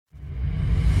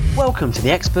Welcome to the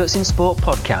Experts in Sport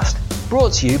podcast,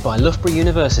 brought to you by Loughborough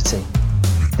University.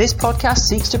 This podcast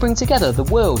seeks to bring together the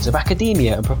worlds of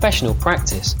academia and professional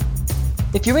practice.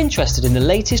 If you're interested in the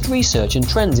latest research and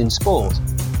trends in sport,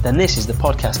 then this is the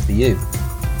podcast for you.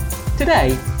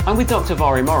 Today, I'm with Dr.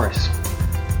 Vori Morris.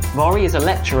 Vori is a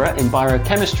lecturer in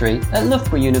biochemistry at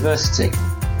Loughborough University.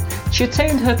 She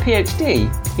attained her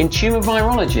PhD in tumour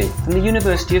virology from the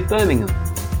University of Birmingham.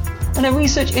 And her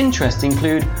research interests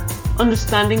include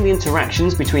understanding the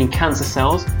interactions between cancer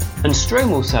cells and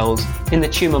stromal cells in the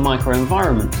tumour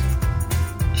microenvironment.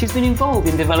 She's been involved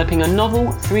in developing a novel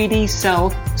 3D cell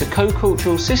to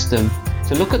co-cultural system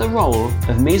to look at the role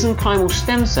of mesenchymal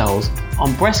stem cells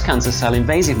on breast cancer cell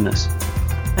invasiveness,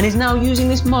 and is now using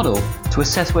this model to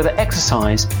assess whether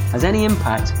exercise has any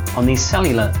impact on these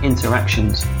cellular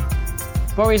interactions.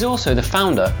 Vori is also the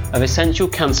founder of Essential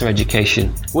Cancer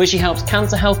Education, where she helps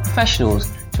cancer health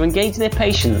professionals to engage their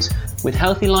patients with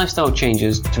healthy lifestyle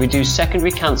changes to reduce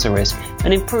secondary cancer risk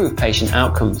and improve patient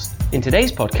outcomes. In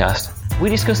today's podcast, we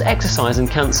discuss exercise and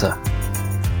cancer.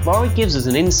 Vori gives us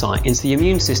an insight into the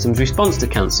immune system's response to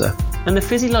cancer and the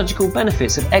physiological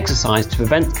benefits of exercise to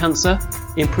prevent cancer,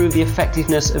 improve the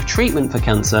effectiveness of treatment for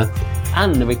cancer,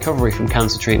 and the recovery from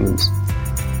cancer treatments.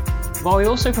 Vori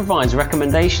also provides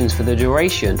recommendations for the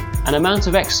duration and amount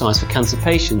of exercise for cancer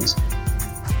patients.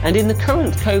 And in the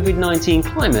current COVID-19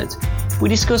 climate, we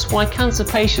discuss why cancer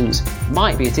patients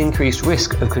might be at increased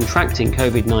risk of contracting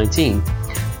COVID-19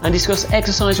 and discuss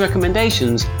exercise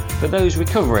recommendations for those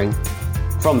recovering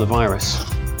from the virus.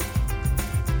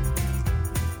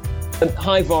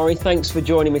 Hi Vori, thanks for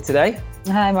joining me today.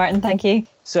 Hi Martin, thank you.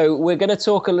 So we're going to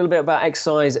talk a little bit about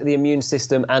exercise, the immune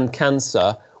system and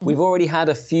cancer. We've already had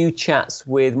a few chats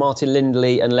with Martin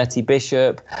Lindley and Letty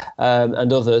Bishop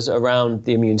and others around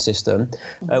the immune system.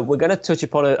 We're going to touch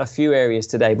upon a few areas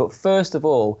today, but first of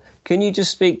all, can you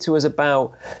just speak to us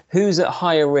about who's at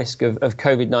higher risk of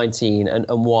COVID-19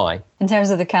 and why? In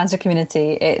terms of the cancer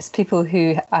community, it's people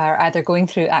who are either going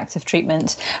through active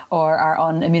treatment or are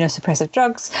on immunosuppressive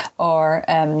drugs, or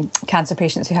cancer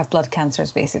patients who have blood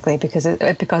cancers, basically, because of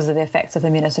the effects of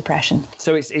immunosuppression.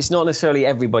 So it's not necessarily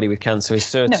everybody with cancer, it's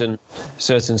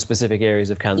certain specific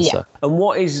areas of cancer. Yeah. And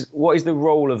what is the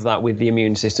role of that with the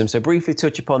immune system? So briefly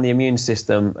touch upon the immune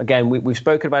system. Again, we've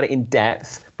spoken about it in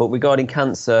depth, but regarding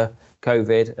cancer,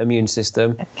 COVID, immune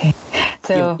system, okay.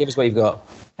 So give us what you've got.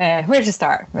 Where to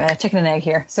start? Chicken and egg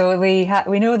here. So we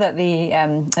know that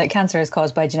that cancer is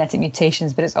caused by genetic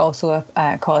mutations, but it's also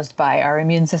caused by our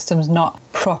immune systems not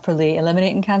properly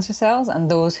eliminating cancer cells,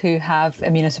 and those who have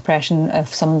immunosuppression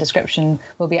of some description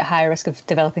will be at higher risk of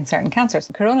developing certain cancers.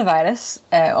 Coronavirus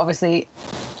obviously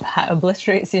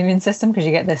obliterates the immune system because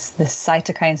you get this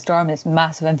cytokine storm, this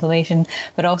massive inflammation,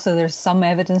 but also there's some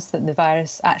evidence that the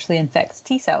virus actually infects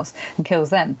T cells and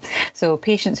kills them. So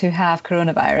patients who have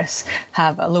coronavirus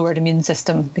have a lowered immune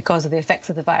system because of the effects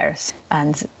of the virus,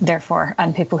 and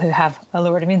people who have a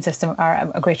lowered immune system are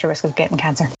at a greater risk of getting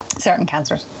cancer, certain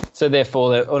cancers. So therefore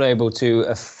they're unable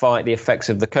to fight the effects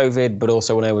of the COVID, but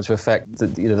also unable to affect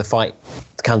the fight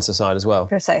the cancer side as well.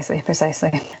 Precisely.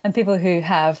 And people who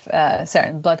have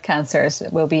certain blood cancers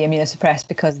will be immunosuppressed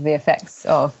because of the effects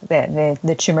of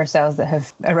the tumour cells that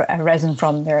have arisen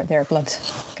from their blood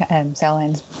cell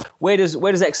lines. Where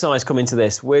does exercise come into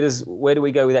this? Where do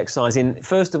we go with exercise in,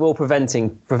 first of all,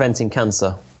 preventing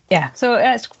cancer? Yeah, so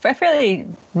it's a fairly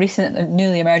recent,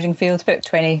 newly emerging field, about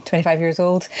 25 years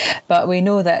old, but we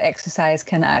know that exercise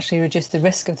can actually reduce the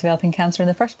risk of developing cancer in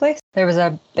the first place. There was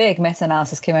a big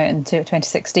meta-analysis came out in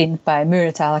 2016 by Moore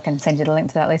et al. I can send you the link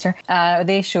to that later.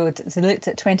 They looked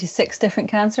at 26 different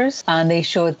cancers, and they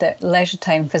showed that leisure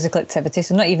time physical activity,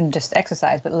 so not even just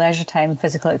exercise, but leisure time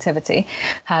physical activity,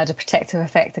 had a protective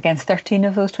effect against 13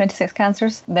 of those 26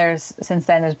 cancers. Since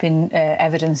then there's been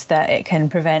evidence that it can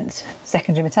prevent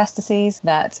secondary metastases,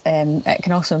 that it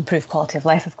can also improve quality of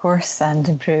life, of course, and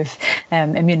improve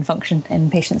immune function in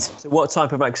patients. So what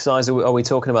type of exercise are we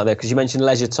talking about there? Because you mentioned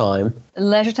leisure time.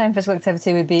 Leisure time physical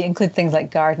activity would include things like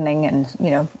gardening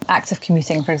and active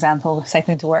commuting, for example,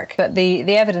 cycling to work. But the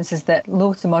evidence is that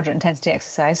low to moderate intensity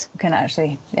exercise can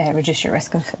actually reduce your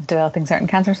risk of developing certain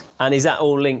cancers. And is that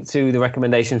all linked to the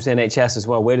recommendations from the NHS as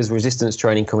well? Where does resistance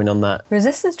training come in on that?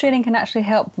 Resistance training can actually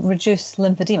help reduce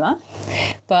lymphedema,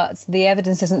 but the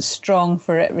evidence isn't strong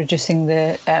for it reducing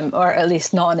or at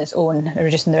least not on its own,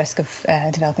 reducing the risk of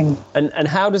developing. And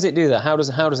how does it do that? How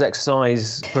does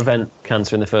exercise prevent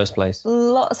cancer in the first place?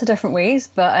 Lots of different ways,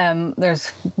 but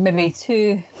there's maybe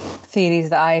theories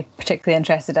that I'm particularly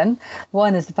interested in.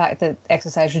 One is the fact that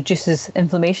exercise reduces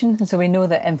inflammation. And so we know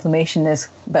that inflammation is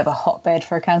a bit of a hotbed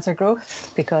for cancer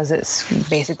growth because it's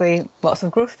basically lots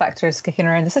of growth factors kicking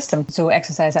around the system. So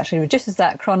exercise actually reduces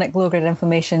that chronic low-grade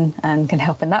inflammation and can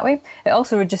help in that way. It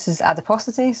also reduces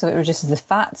adiposity, so it reduces the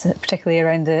fat, particularly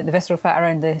around the visceral fat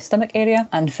around the stomach area.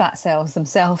 And fat cells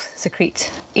themselves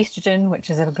secrete estrogen, which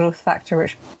is a growth factor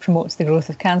which promotes the growth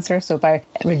of cancer. So by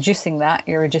reducing that,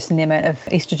 you're reducing the amount of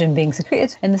estrogen being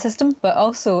secreted in the system, but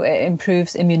also it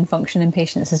improves immune function in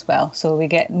patients as well. So we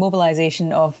get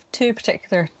mobilization of two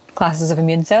particular classes of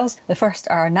immune cells. The first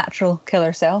are natural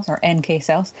killer cells, or NK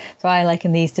cells. So I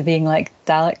liken these to being like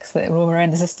Daleks that roam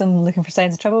around the system looking for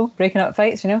signs of trouble, breaking up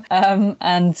fights,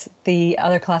 and the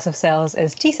other class of cells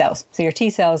is T cells. So your T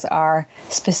cells are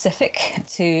specific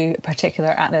to a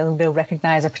particular, they'll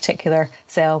recognize a particular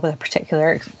cell with a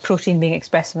particular protein being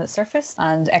expressed on its surface,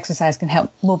 and exercise can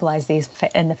help mobilize these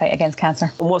in the fight against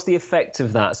cancer. And what's the effect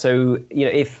of that? So,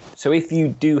 if you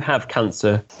do have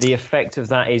cancer, the effect of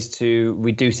that is to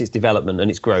reduce its development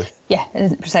and its growth. Yeah,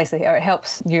 precisely. Or it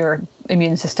helps your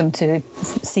immune system to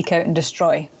seek out and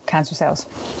destroy cancer cells.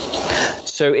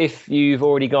 So if you've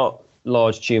already got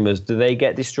large tumours, do they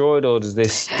get destroyed, or does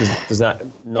that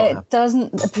not happen? It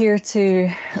doesn't appear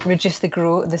to reduce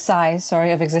the size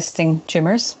of existing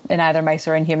tumours in either mice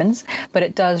or in humans, but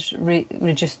it does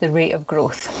reduce the rate of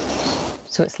growth.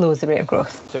 So it slows the rate of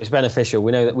growth. So it's beneficial.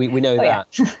 We know that. We know that.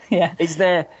 Yeah. Is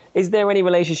there any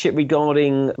relationship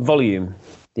regarding volume,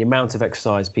 the amount of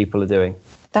exercise people are doing?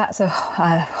 That's a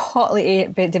hotly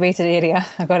debated area,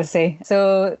 I've got to say.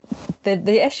 So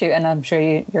the issue, and I'm sure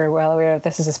you're well aware of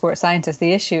this as a sports scientist,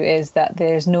 the issue is that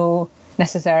there's no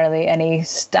necessarily any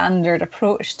standard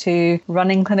approach to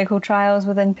running clinical trials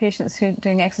within patients who are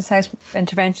doing exercise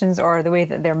interventions, or the way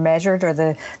that they're measured, or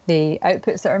the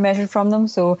outputs that are measured from them.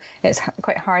 So it's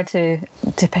quite hard to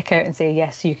pick out and say,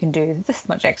 yes, you can do this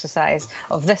much exercise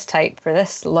of this type for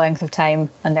this length of time,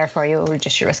 and therefore you'll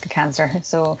reduce your risk of cancer.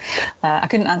 So I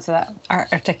couldn't answer that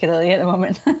articulately at the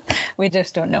moment. We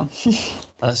just don't know.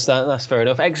 That's fair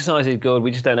enough. Exercise is good. We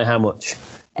just don't know how much.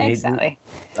 Exactly.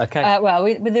 Okay.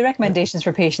 The recommendations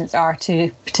for patients are to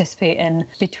participate in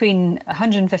between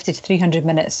 150 to 300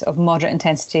 minutes of moderate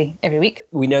intensity every week.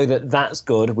 We know that that's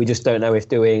good. We just don't know if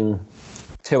doing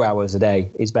 2 hours a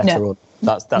day is better. No. Or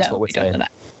that's what we're saying. Don't know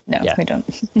that. No, we don't.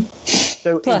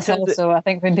 So plus, also, I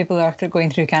think when people are going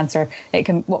through cancer, it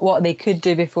can what they could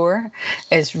do before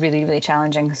is really, really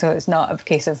challenging. So it's not a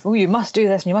case of, you must do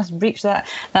this and you must reach that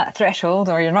threshold,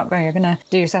 or you're going to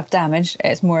do yourself damage.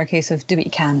 It's more a case of do what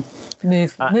you can,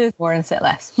 move more and sit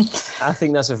less. I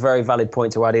think that's a very valid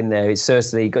point to add in there. It's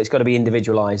got to be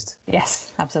individualized.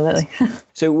 Yes, absolutely.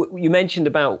 So you mentioned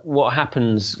about what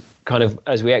happens kind of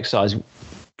as we exercise.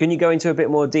 Can you go into a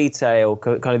bit more detail,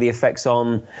 kind of the effects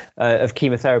of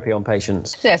chemotherapy on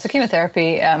patients? Yeah, so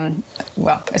chemotherapy,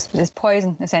 it's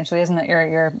poison essentially, isn't it?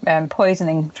 You're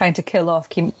poisoning, trying to kill off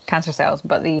cancer cells,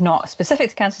 but not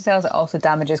specific to cancer cells. It also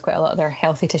damages quite a lot of their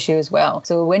healthy tissue as well.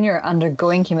 So when you're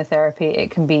undergoing chemotherapy, it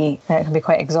can be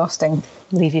quite exhausting,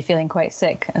 leave you feeling quite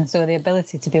sick, and so the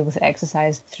ability to be able to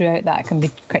exercise throughout that can be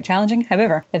quite challenging.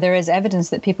 However, there is evidence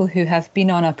that people who have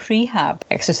been on a prehab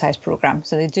exercise program,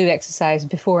 so they do exercise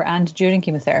before and during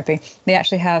chemotherapy,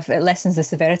 it lessens the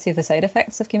severity of the side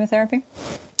effects of chemotherapy.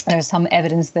 There's some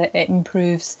evidence that it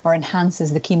improves or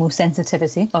enhances the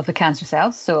chemosensitivity of the cancer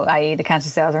cells, so i.e. the cancer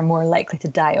cells are more likely to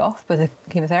die off with the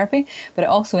chemotherapy, but it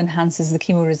also enhances the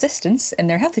chemoresistance in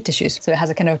their healthy tissues, so it has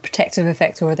a kind of protective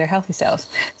effect over their healthy cells.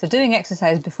 So doing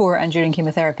exercise before and during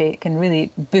chemotherapy can really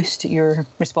boost your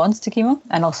response to chemo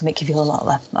and also make you feel a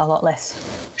lot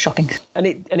less shocking. And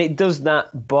it does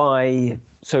that by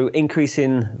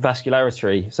increasing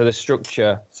vascularity, so the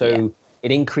structure,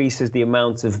 it increases the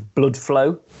amount of blood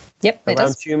flow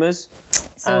around tumours.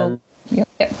 So, yep.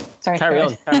 Sorry. Carry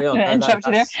on. Interrupt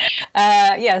you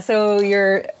there. So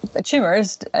your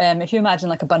tumours, if you imagine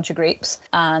like a bunch of grapes,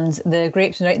 and the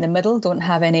grapes right in the middle don't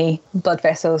have any blood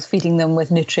vessels feeding them with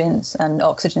nutrients and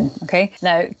oxygen. Okay.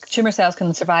 Now, tumour cells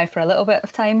can survive for a little bit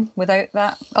of time without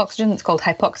that oxygen. It's called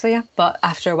hypoxia. But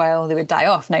after a while, they would die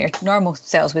off. Now, your normal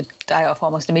cells would die off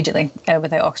almost immediately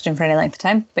without oxygen for any length of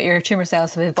time. But your tumour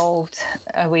cells have evolved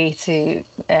a way to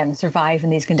survive in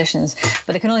these conditions.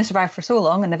 But they can only survive for so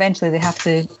long, and eventually they have to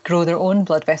to grow their own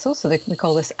blood vessels. So we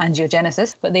call this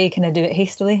angiogenesis, but they kind of do it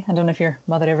hastily. I don't know if your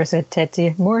mother ever said to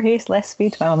you, more haste, less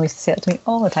speed. My mum used to say it to me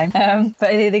all the time.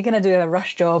 But they kind of do a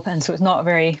rush job, and so it's not a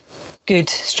very good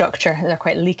structure. They're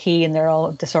quite leaky and they're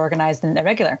all disorganized and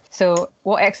irregular. So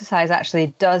what exercise actually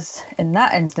does in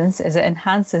that instance is it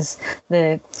enhances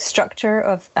the structure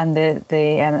of and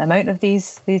the amount of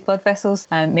these blood vessels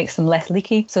and makes them less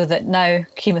leaky, so that now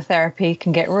chemotherapy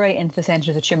can get right into the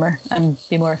centre of the tumour and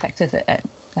be more effective at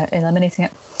eliminating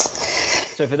it.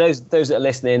 So for those that are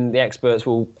listening, the experts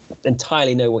will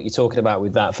entirely know what you're talking about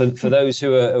with that. For those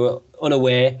who are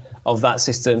unaware of that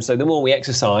system, so the more we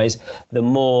exercise, the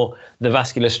more the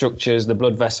vascular structures, the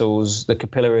blood vessels, the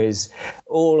capillaries,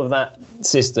 all of that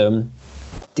system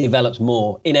develops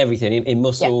more in everything, in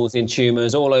muscles, in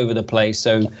tumours, all over the place.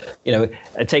 So,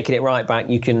 taking it right back,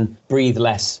 you can breathe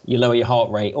less, you lower your heart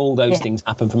rate, all those things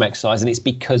happen from exercise, and it's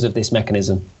because of this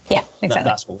mechanism. Yeah, exactly.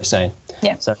 That's what we're saying.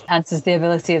 Yeah, so enhances the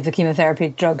ability of the chemotherapy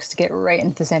drugs to get right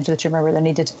into the centre of the tumour where they're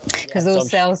needed. Because those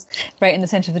cells right in the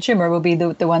centre of the tumour will be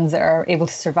the ones that are able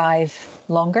to survive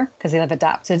longer, because they'll have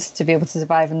adapted to be able to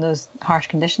survive in those harsh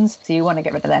conditions. So you want to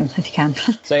get rid of them if you can.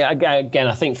 So again,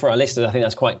 I think for our listeners, I think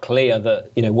that's quite clear that,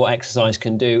 what exercise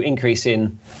can do, increase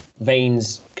in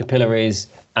veins, capillaries,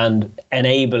 and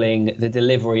enabling the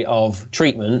delivery of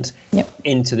treatment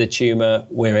into the tumour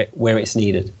where it's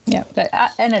needed. Yeah, but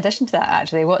in addition to that,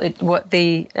 actually,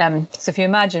 so if you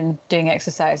imagine doing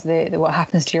exercise, what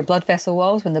happens to your blood vessel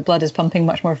walls when the blood is pumping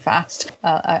much more fast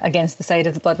against the side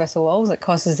of the blood vessel walls, it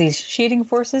causes these shearing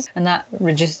forces, and that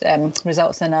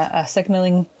results in a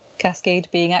signalling cascade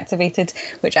being activated,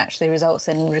 which actually results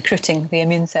in recruiting the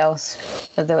immune cells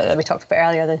that we talked about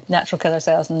earlier, the natural killer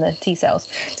cells and the T cells,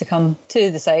 to come to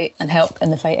the site and help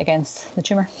in the fight against the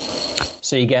tumour.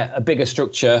 So you get a bigger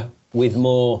structure with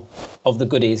more of the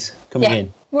goodies coming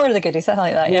in. More of the goodies, I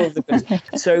like that. More of the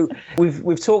goodies. So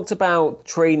we've talked about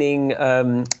training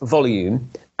volume,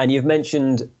 and you've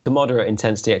mentioned the moderate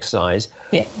intensity exercise.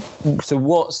 Yeah. So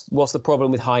what's the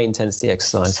problem with high intensity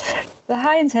exercise? The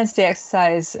high intensity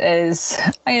exercise is,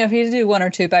 if you do 1 or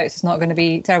 2 bouts, it's not going to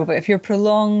be terrible. But if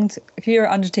you're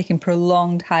undertaking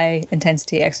prolonged high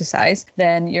intensity exercise,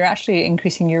 then you're actually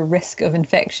increasing your risk of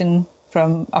infection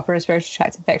from upper respiratory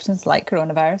tract infections like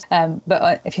coronavirus.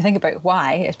 But if you think about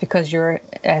why, it's because you're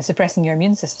suppressing your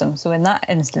immune system. So in that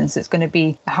instance, it's going to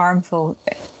be harmful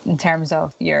in terms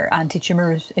of your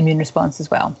anti-tumour immune response as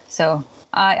well. So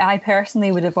I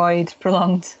personally would avoid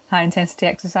prolonged high intensity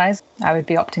exercise. I would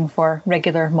be opting for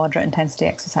regular moderate intensity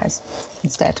exercise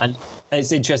instead. And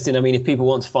it's interesting. If people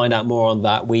want to find out more on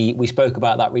that, we spoke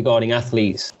about that regarding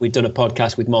athletes. We've done a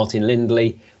podcast with Martin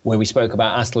Lindley where we spoke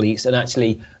about athletes and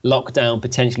actually lockdown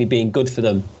potentially being good for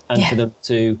them and for them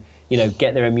to,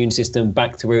 get their immune system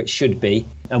back to where it should be.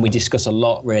 And we discuss a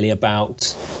lot really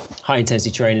about high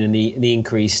intensity training and the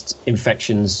increased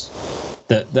infections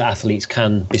that the athletes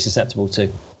can be susceptible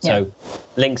to. So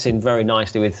links in very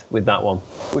nicely with that one.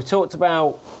 We've talked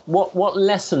about what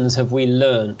lessons have we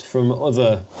learnt from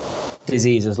other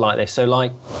diseases like this, so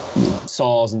like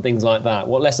SARS and things like that.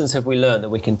 What lessons have we learned that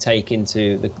we can take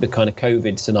into the kind of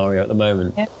COVID scenario at the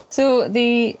moment? So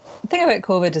the thing about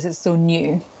COVID is it's so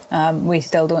new. We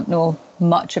still don't know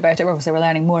much about it. Obviously, we're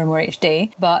learning more and more each day.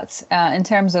 But in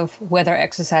terms of whether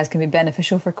exercise can be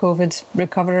beneficial for COVID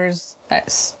recoverers,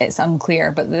 it's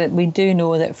unclear. But we do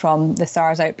know that from the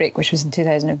SARS outbreak, which was in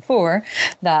 2004,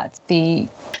 that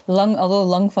although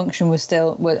lung function was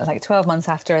still like 12 months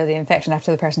after the infection,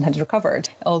 after the person had recovered,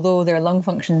 although their lung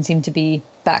function seemed to be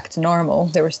back to normal,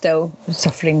 they were still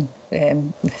suffering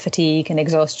fatigue and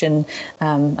exhaustion,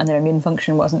 and their immune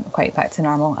function wasn't quite back to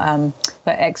normal.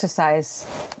 But exercise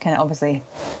can obviously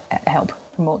help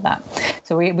promote that.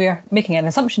 So we are making an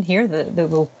assumption here that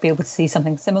we'll be able to see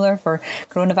something similar for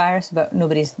coronavirus, but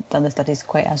nobody's done the studies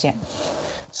quite as yet.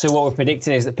 So what we're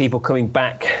predicting is that people coming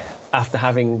back after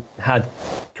having had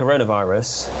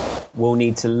coronavirus will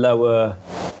need to lower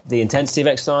the intensity of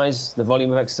exercise, the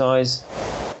volume of exercise,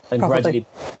 and gradually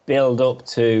build up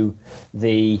to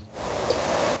the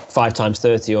 5 times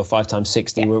 30 or 5 times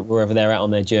 60, wherever they're at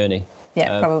on their journey.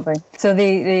 Yeah, probably. So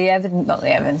the evidence, not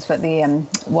the evidence, but the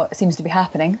what seems to be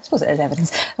happening, I suppose it is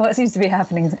evidence, what seems to be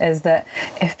happening is that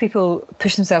if people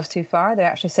push themselves too far, they're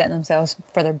actually setting themselves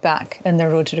further back in their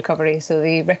road to recovery. So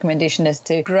the recommendation is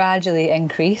to gradually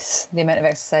increase the amount of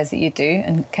exercise that you do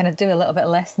and kind of do a little bit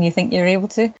less than you think you're able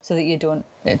to, so that you don't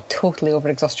totally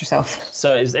overexhaust yourself.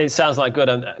 So it sounds like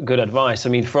good advice.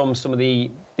 From some of the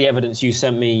evidence you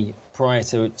sent me prior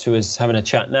to us having a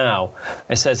chat now.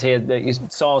 It says here that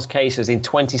SARS cases in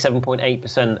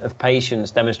 27.8% of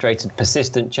patients demonstrated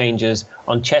persistent changes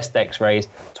on chest X-rays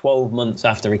 12 months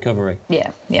after recovery.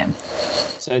 Yeah.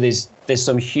 So there's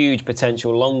some huge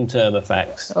potential long-term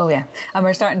effects. Oh yeah, and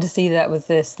we're starting to see that with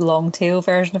this long tail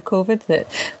version of COVID,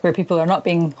 that where people are not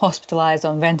being hospitalised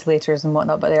on ventilators and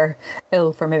whatnot, but they're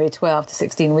ill for maybe 12 to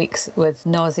 16 weeks with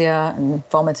nausea and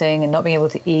vomiting and not being able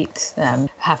to eat,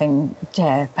 having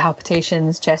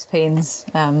palpitations, chest pains.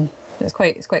 It's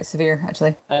quite severe,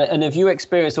 actually. And have you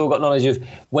experienced or got knowledge of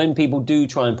when people do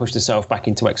try and push themselves back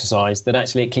into exercise, that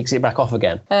actually it kicks it back off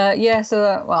again?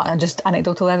 And just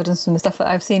anecdotal evidence from the stuff that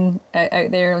I've seen out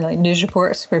there, like news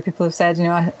reports where people have said,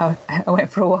 I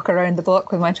went for a walk around the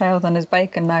block with my child on his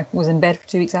bike and I was in bed for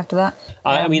 2 weeks after that.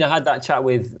 I had that chat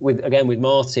with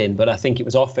Martin, but I think it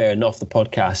was off air and off the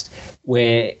podcast,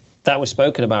 where that was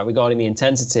spoken about regarding the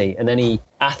intensity, and any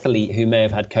athlete who may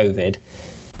have had COVID,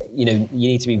 you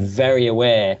need to be very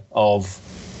aware of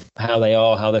how they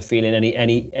are, how they're feeling,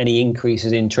 any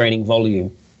increases in training volume.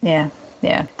 Yeah,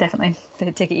 definitely.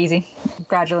 Take it easy,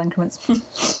 gradual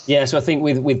increments. Yeah, so I think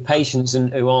with patients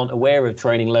who aren't aware of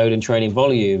training load and training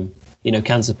volume,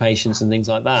 cancer patients and things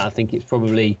like that, I think it's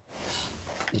probably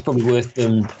worth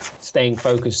them staying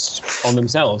focused on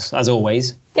themselves, as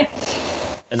always. Yeah.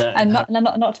 And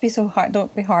not to be so hard.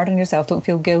 Don't be hard on yourself. Don't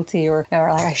feel guilty or like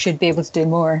I should be able to do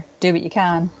more. Do what you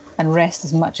can and rest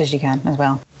as much as you can as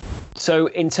well. So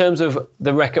in terms of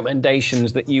the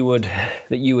recommendations that you would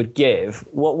give,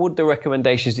 what would the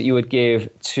recommendations that you would give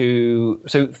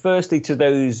firstly to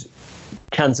those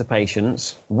cancer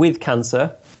patients with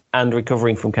cancer and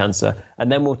recovering from cancer,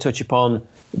 and then we'll touch upon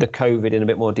the COVID in a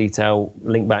bit more detail,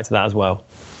 link back to that as well.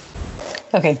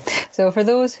 Okay. So for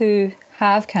those who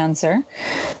have cancer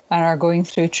and are going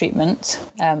through treatment,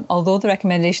 although the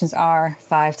recommendations are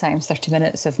 5 times 30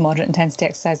 minutes of moderate intensity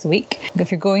exercise a week, if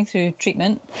you're going through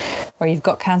treatment or you've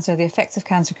got cancer, the effects of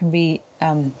cancer can be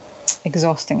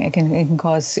exhausting. It can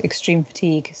cause extreme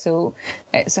fatigue. So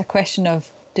it's a question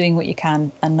of doing what you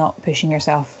can and not pushing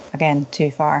yourself again too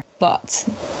far. But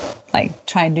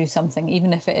try and do something,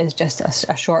 even if it is just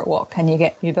a short walk, and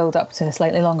you build up to a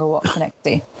slightly longer walk the next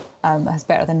day. That's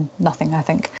better than nothing, I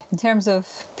think. In terms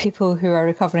of people who are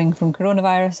recovering from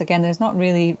coronavirus, again, there's not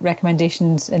really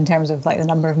recommendations in terms of the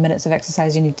number of minutes of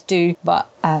exercise you need to do. But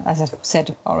as I've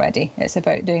said already, it's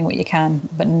about doing what you can,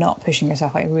 but not pushing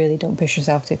yourself. Really don't push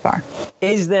yourself too far.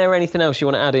 Is there anything else you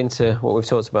want to add into what we've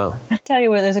talked about? I'll tell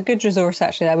you what, there's a good resource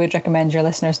actually that I would recommend your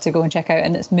listeners to go and check out,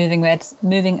 and it's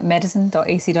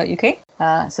movingmedicine.ac.uk.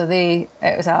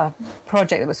 It was a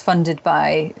project that was funded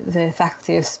by the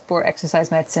Faculty of Sport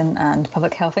Exercise Medicine and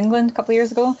Public Health England a couple of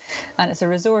years ago, and it's a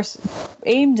resource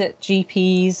aimed at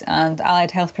GPs and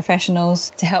allied health professionals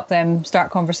to help them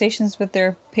start conversations with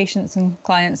their patients and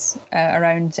clients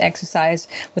around exercise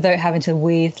without having to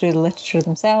wade through the literature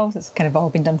themselves. It's kind of all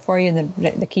been done for you, and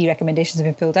the key recommendations have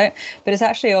been filled out. But it's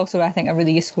actually also, I think, a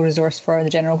really useful resource for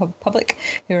the general public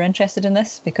who are interested in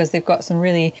this, because they've got some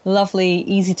really lovely,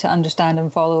 easy to understand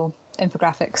and follow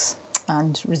infographics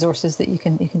and resources that you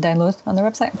can download on their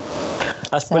website.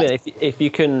 That's brilliant. If you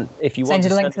want to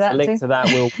send a link to that,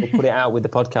 we'll put it out with the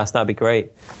podcast. That'd be great.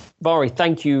 Vari,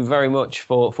 thank you very much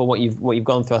for what you've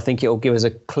gone through. I think it will give us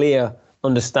a clear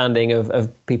understanding of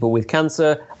people with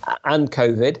cancer and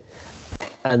COVID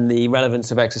and the relevance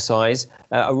of exercise.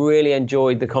 I really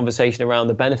enjoyed the conversation around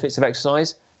the benefits of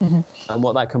exercise. Mm-hmm. And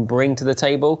what that can bring to the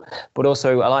table. But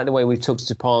also, I like the way we've touched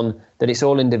upon that it's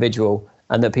all individual,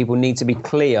 and that people need to be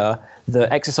clear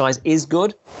that exercise is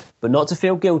good, but not to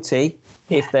feel guilty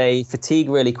if they fatigue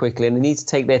really quickly, and they need to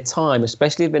take their time,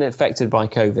 especially if they've been affected by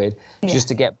COVID, just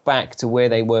to get back to where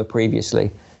they were previously.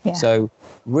 Yeah. So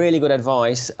really good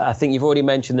advice. I think you've already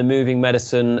mentioned the Moving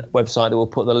Medicine website that we'll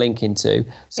put the link into.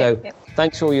 So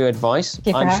thanks for all your advice.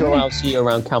 I'm sure I'll see you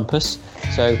around campus.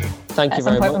 So thank you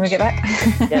very much. When we get back.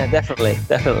 Yeah, definitely.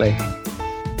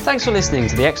 Thanks for listening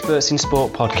to the Experts in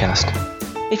Sport podcast.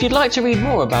 If you'd like to read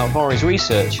more about Vari's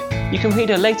research, you can read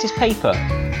her latest paper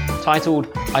titled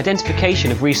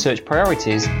Identification of Research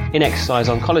Priorities in Exercise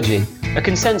Oncology, a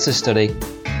consensus study,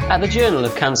 at the Journal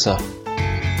of Cancer.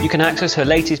 You can access her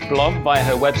latest blog via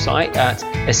her website at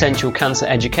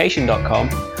essentialcancereducation.com,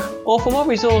 or for more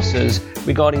resources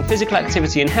regarding physical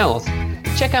activity and health,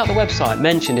 check out the website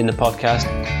mentioned in the podcast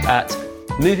at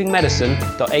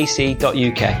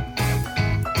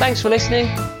movingmedicine.ac.uk. Thanks for listening.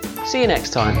 See you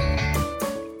next time.